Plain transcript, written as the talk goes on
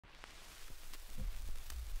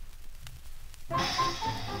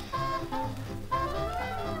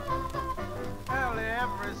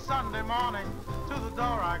morning, to the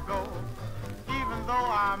door I go. Even though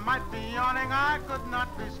I might be yawning, I could not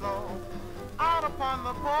be slow. Out upon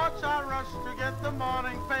the porch I rush to get the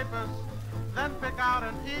morning papers, then pick out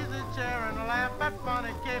an easy chair and laugh at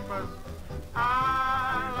funny capers.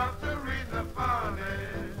 I love to read the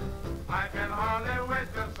funnies. I can hardly wait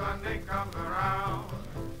till Sunday comes around.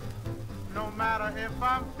 No matter if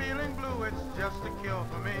I'm feeling blue, it's just a cure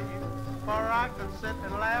for me. For I could sit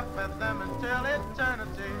and laugh at them until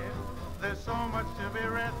eternity. There's so much to be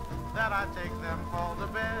read that I take them all to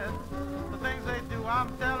bed. The things they do,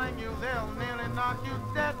 I'm telling you, they'll nearly knock you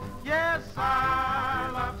dead. Yes,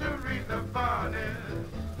 I love to read the funnies.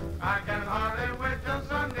 I can hardly wait till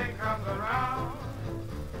Sunday comes around.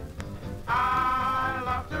 I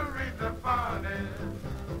love to read the funnies.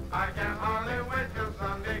 I can hardly wait till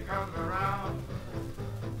Sunday comes around.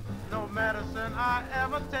 No medicine I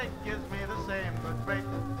ever take gives me the same good break.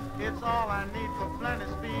 It's all I need for plenty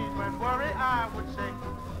speed. When worry I would shake.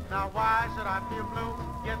 Now why should I feel blue?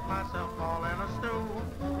 Get myself all in a stew.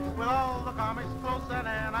 With all the comics close at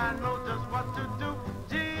hand, I know just what to do.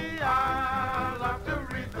 Gee, I love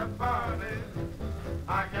to read the funnies.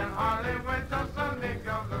 I can hardly wait till Sunday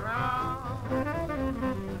comes around.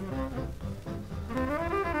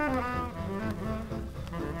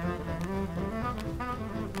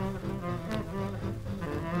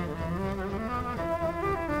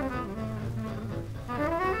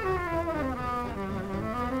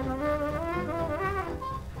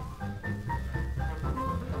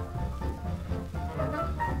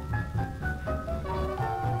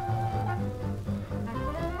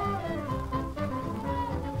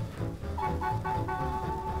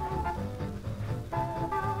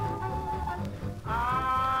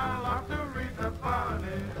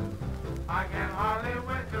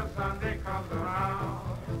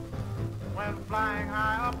 Flying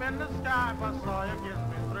high up in the sky, Buzz Sawyer gives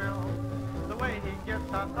me thrill. The way he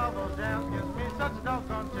gets out of those jams gives me such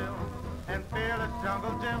doggone chill. And fearless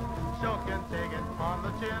Jungle Jim sure can take it on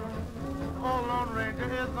the chin. Old Lone Ranger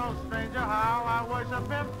is no stranger, how I worship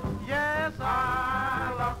him. Yes,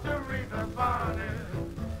 I love to read the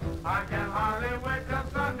funnies. I can hardly wait till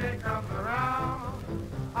Sunday comes